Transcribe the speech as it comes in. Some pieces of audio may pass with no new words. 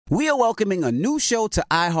We are welcoming a new show to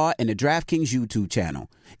iHeart and the DraftKings YouTube channel.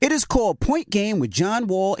 It is called Point Game with John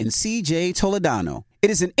Wall and CJ Toledano. It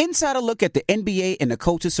is an insider look at the NBA and the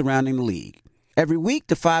coaches surrounding the league. Every week,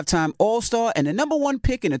 the 5-time All-Star and the number one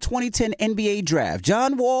pick in the 2010 NBA Draft,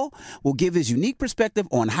 John Wall, will give his unique perspective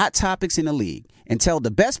on hot topics in the league and tell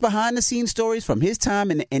the best behind-the-scenes stories from his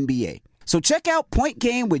time in the NBA. So check out Point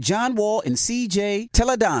Game with John Wall and CJ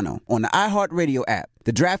Toledano on the iHeartRadio app,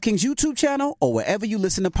 the DraftKings YouTube channel, or wherever you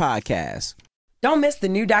listen to podcasts. Don't miss the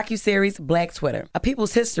new docuseries Black Twitter, A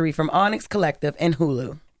People's History from Onyx Collective and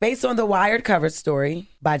Hulu. Based on the Wired cover story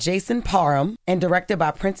by Jason Parham and directed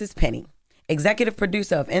by Princess Penny. Executive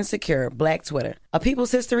producer of Insecure, Black Twitter. A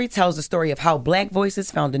People's History tells the story of how Black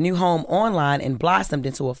voices found a new home online and blossomed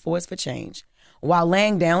into a force for change, while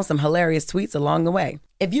laying down some hilarious tweets along the way.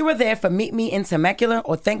 If you were there for Meet Me in Temecula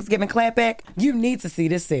or Thanksgiving Clapback, you need to see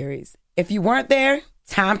this series. If you weren't there,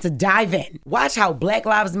 time to dive in. Watch how Black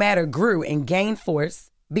Lives Matter grew and gained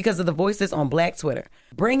force because of the voices on Black Twitter,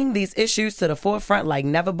 bringing these issues to the forefront like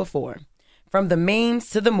never before. From the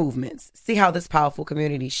memes to the movements, see how this powerful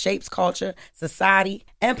community shapes culture, society,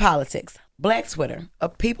 and politics. Black Twitter, A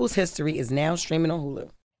People's History, is now streaming on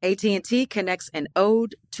Hulu. AT&T connects an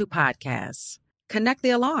ode to podcasts. Connect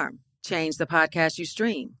the alarm. Change the podcast you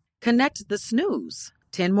stream. Connect the snooze.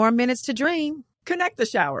 10 more minutes to dream. Connect the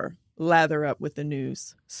shower. Lather up with the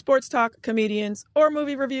news. Sports talk, comedians, or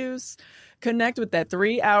movie reviews. Connect with that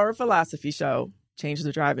 3-hour philosophy show. Change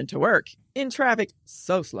the drive into work. In traffic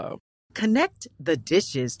so slow. Connect the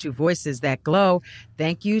dishes to voices that glow.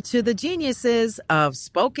 Thank you to the geniuses of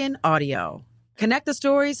spoken audio. Connect the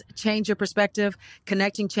stories, change your perspective.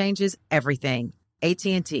 Connecting changes everything.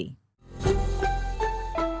 AT&T.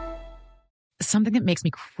 Something that makes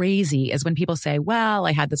me crazy is when people say, well,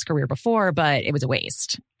 I had this career before, but it was a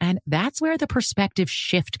waste. And that's where the perspective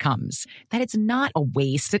shift comes, that it's not a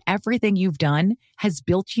waste, that everything you've done has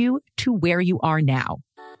built you to where you are now.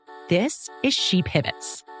 This is She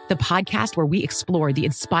Pivots, the podcast where we explore the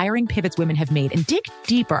inspiring pivots women have made and dig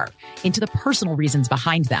deeper into the personal reasons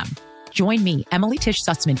behind them. Join me, Emily Tish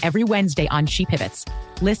Sussman, every Wednesday on She Pivots.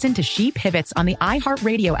 Listen to She Pivots on the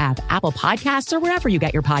iHeartRadio app, Apple Podcasts, or wherever you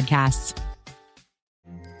get your podcasts.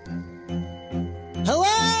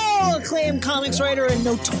 Hello, acclaimed comics writer and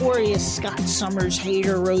notorious Scott Summers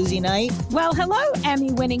hater, Rosie Knight. Well, hello,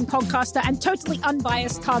 Emmy-winning podcaster and totally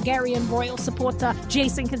unbiased Targaryen royal supporter,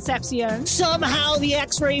 Jason Concepcion. Somehow the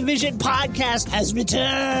X-Ray Vision podcast has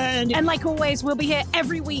returned. And like always, we'll be here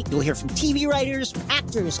every week. You'll hear from TV writers,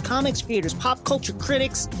 actors, comics creators, pop culture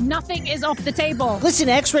critics. Nothing is off the table. Listen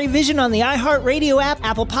to X-Ray Vision on the iHeartRadio app,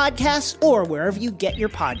 Apple Podcasts, or wherever you get your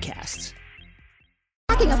podcasts.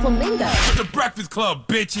 A flamingo. The Breakfast Club,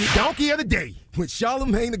 bitches. Donkey of the day with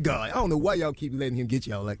Charlemagne the God. I don't know why y'all keep letting him get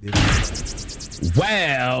y'all like this.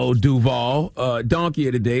 Well, Duval, Donkey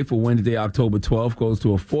of the day for Wednesday, October 12th goes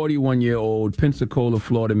to a 41-year-old Pensacola,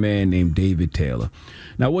 Florida man named David Taylor.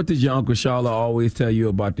 Now, what does your Uncle Charla always tell you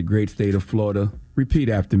about the great state of Florida? Repeat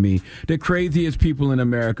after me. The craziest people in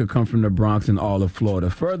America come from the Bronx and all of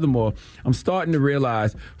Florida. Furthermore, I'm starting to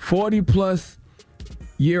realize 40-plus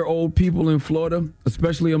year-old people in Florida,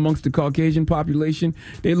 especially amongst the Caucasian population,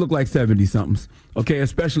 they look like 70-somethings, okay,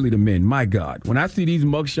 especially the men. My God, when I see these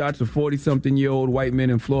mugshots of 40-something-year-old white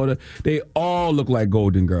men in Florida, they all look like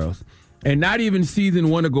Golden Girls. And not even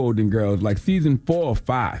season 1 of Golden Girls, like season 4 or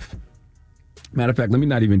 5. Matter of fact, let me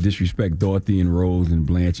not even disrespect Dorothy and Rose and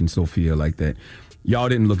Blanche and Sophia like that. Y'all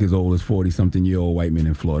didn't look as old as 40-something-year-old white men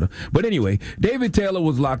in Florida. But anyway, David Taylor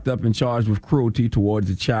was locked up and charged with cruelty towards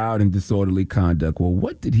a child and disorderly conduct. Well,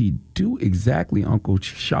 what did he do exactly, Uncle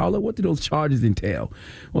Charla? What did those charges entail?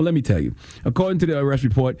 Well, let me tell you. According to the arrest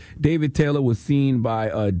report, David Taylor was seen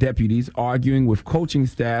by deputies arguing with coaching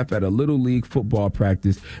staff at a Little League football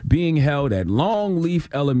practice being held at Longleaf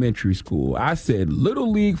Elementary School. I said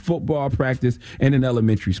Little League football practice in an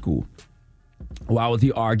elementary school. Why was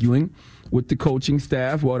he arguing with the coaching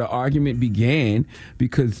staff? Well, the argument began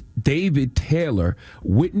because David Taylor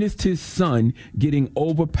witnessed his son getting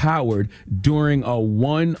overpowered during a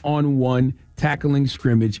one-on-one tackling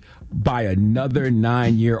scrimmage by another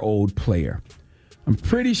 9-year-old player. I'm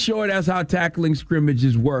pretty sure that's how tackling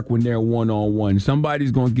scrimmages work when they're one-on-one.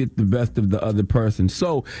 Somebody's going to get the best of the other person.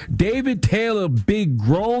 So David Taylor, big,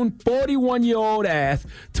 grown, 41-year-old ass,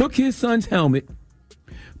 took his son's helmet,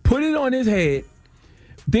 put it on his head,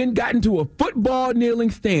 then got into a football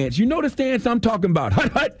kneeling stance. You know the stance I'm talking about.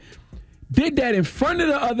 Hut, hut. Did that in front of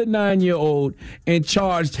the other 9-year-old and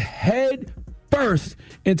charged head first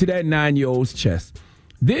into that 9-year-old's chest.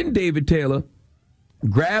 Then David Taylor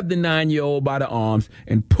grabbed the 9-year-old by the arms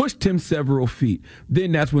and pushed him several feet.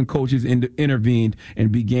 Then that's when coaches intervened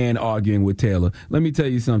and began arguing with Taylor. Let me tell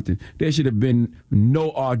you something. There should have been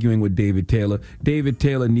no arguing with David Taylor. David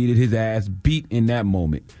Taylor needed his ass beat in that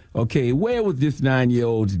moment. Okay, where was this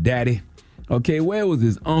 9-year-old's daddy? Okay, where was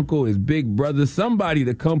his uncle, his big brother, somebody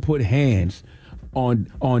to come put hands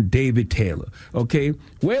on David Taylor? Okay,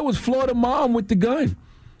 where was Florida mom with the gun?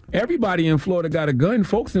 Everybody in Florida got a gun.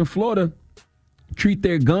 Folks in Florida treat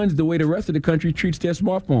their guns the way the rest of the country treats their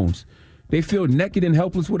smartphones. They feel naked and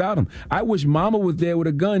helpless without them. I wish mama was there with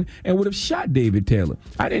a gun and would have shot David Taylor.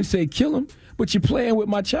 I didn't say kill him, but you're playing with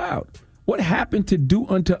my child. What happened to do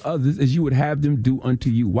unto others as you would have them do unto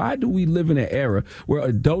you? Why do we live in an era where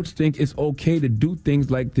adults think it's okay to do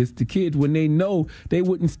things like this to kids when they know they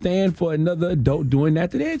wouldn't stand for another adult doing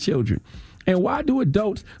that to their children? And why do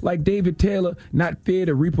adults like David Taylor not fear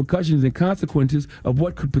the repercussions and consequences of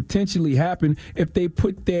what could potentially happen if they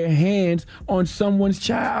put their hands on someone's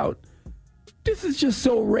child? This is just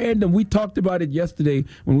so random. We talked about it yesterday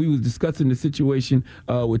when we was discussing the situation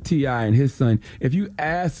with T.I. and his son. If you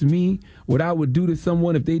ask me what I would do to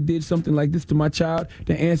someone if they did something like this to my child,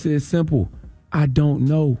 the answer is simple. I don't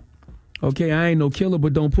know. Okay, I ain't no killer,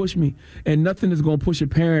 but don't push me. And nothing is going to push a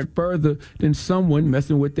parent further than someone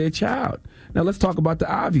messing with their child. Now, let's talk about the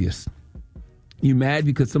obvious. You mad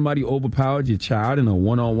because somebody overpowered your child in a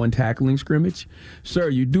one-on-one tackling scrimmage? Sir,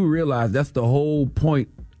 you do realize that's the whole point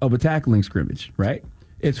of a tackling scrimmage, right?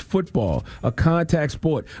 It's football, a contact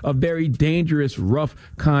sport, a very dangerous, rough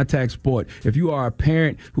contact sport. If you are a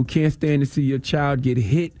parent who can't stand to see your child get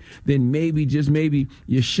hit, then maybe, just maybe,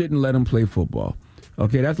 you shouldn't let them play football.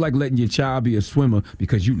 Okay, that's like letting your child be a swimmer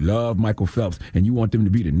because you love Michael Phelps and you want them to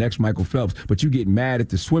be the next Michael Phelps, but you get mad at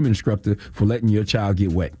the swim instructor for letting your child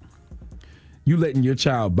get wet. You letting your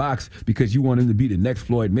child box because you want him to be the next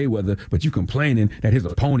Floyd Mayweather, but you complaining that his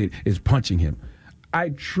opponent is punching him. I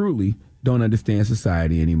truly don't understand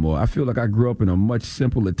society anymore. I feel like I grew up in a much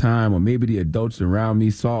simpler time, or maybe the adults around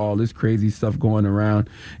me saw all this crazy stuff going around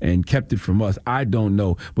and kept it from us. I don't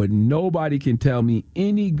know. But nobody can tell me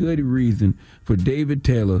any good reason for David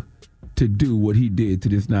Taylor to do what he did to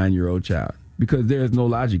this 9-year-old child, because there's no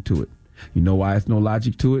logic to it. You know why it's no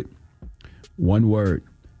logic to it? One word,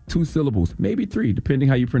 2 syllables, maybe 3, depending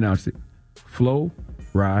how you pronounce it.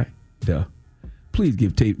 Flo-Rida. Please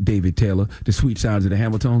give David Taylor the sweet sounds of the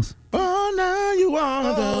Hamiltons. Oh, now you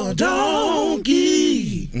are the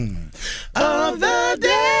donkey of the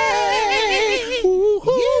day.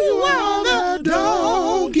 You are the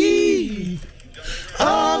donkey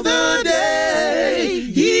of the day.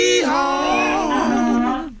 Yee-haw.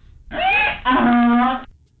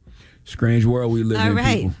 Strange world we live in,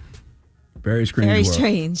 people. Very strange world. Very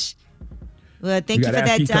strange. Well, thank you for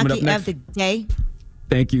that donkey of the day.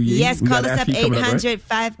 Thank you. Yes, call us up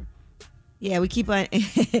 800-5. Yeah, we keep on.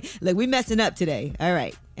 Look, we messing up today. All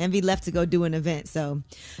right. Envy left to go do an event. So,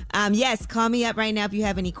 yes, call me up right now if you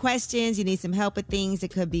have any questions. You need some help with things. It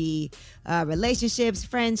could be relationships,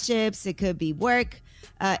 friendships. It could be work.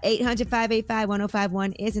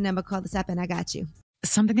 800-585-1051 is the number. Call us up and I got you.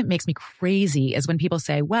 Something that makes me crazy is when people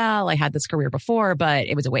say, well, I had this career before, but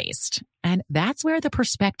it was a waste. And that's where the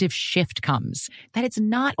perspective shift comes, that it's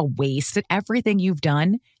not a waste, that everything you've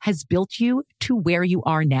done has built you to where you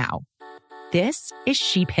are now. This is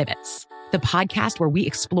She Pivots, the podcast where we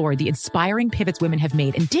explore the inspiring pivots women have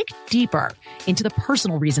made and dig deeper into the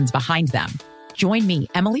personal reasons behind them. Join me,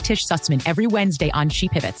 Emily Tish Sussman, every Wednesday on She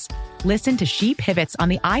Pivots. Listen to She Pivots on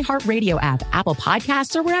the iHeartRadio app, Apple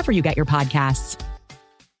Podcasts, or wherever you get your podcasts.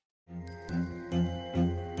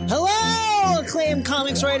 Hello, acclaimed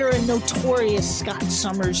comics writer and notorious Scott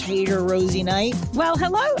Summers hater, Rosie Knight. Well,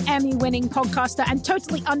 hello, Emmy-winning podcaster and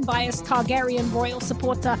totally unbiased Targaryen royal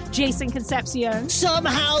supporter, Jason Concepcion.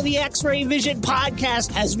 Somehow the X-Ray Vision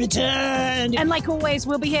podcast has returned. And like always,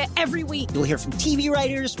 we'll be here every week. You'll hear from TV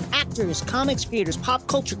writers, actors, comics creators, pop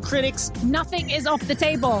culture critics. Nothing is off the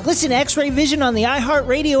table. Listen to X-Ray Vision on the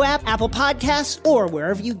iHeartRadio app, Apple Podcasts, or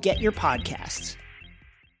wherever you get your podcasts.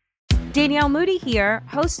 Danielle Moody here,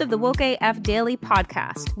 host of the Woke AF Daily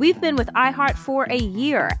podcast. We've been with iHeart for a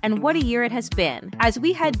year, and what a year it has been. As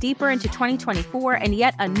we head deeper into 2024 and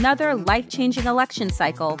yet another life-changing election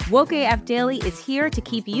cycle, Woke AF Daily is here to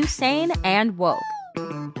keep you sane and woke.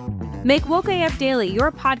 Make Woke AF Daily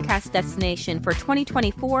your podcast destination for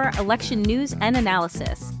 2024 election news and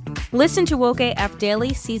analysis. Listen to Woke AF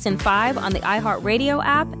Daily Season 5 on the iHeartRadio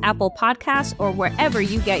app, Apple Podcasts, or wherever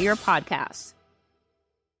you get your podcasts.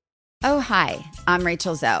 Oh, hi, I'm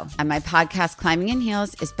Rachel Zoe, and my podcast, Climbing in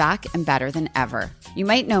Heels, is back and better than ever. You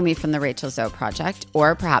might know me from the Rachel Zoe Project,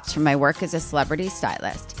 or perhaps from my work as a celebrity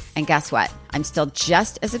stylist. And guess what? I'm still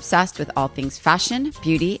just as obsessed with all things fashion,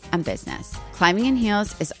 beauty, and business. Climbing in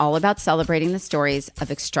Heels is all about celebrating the stories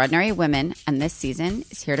of extraordinary women, and this season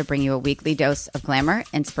is here to bring you a weekly dose of glamour,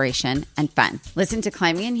 inspiration, and fun. Listen to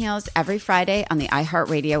Climbing in Heels every Friday on the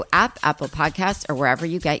iHeartRadio app, Apple Podcasts, or wherever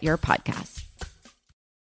you get your podcasts.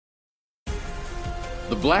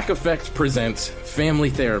 The Black Effect presents Family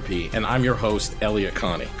Therapy, and I'm your host, Elliot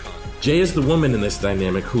Connie. Jay is the woman in this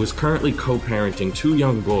dynamic who is currently co-parenting 2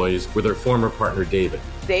 young boys with her former partner, David.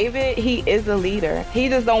 David, he is a leader. He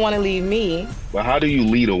just don't want to leave me. But how do you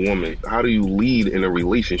lead a woman? How do you lead in a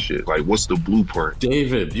relationship? Like, what's the blueprint?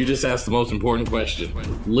 David, you just asked the most important question.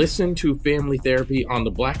 Listen to Family Therapy on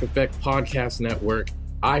the Black Effect Podcast Network,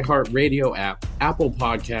 iHeartRadio app, Apple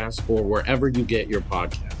Podcasts, or wherever you get your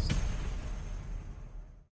podcasts.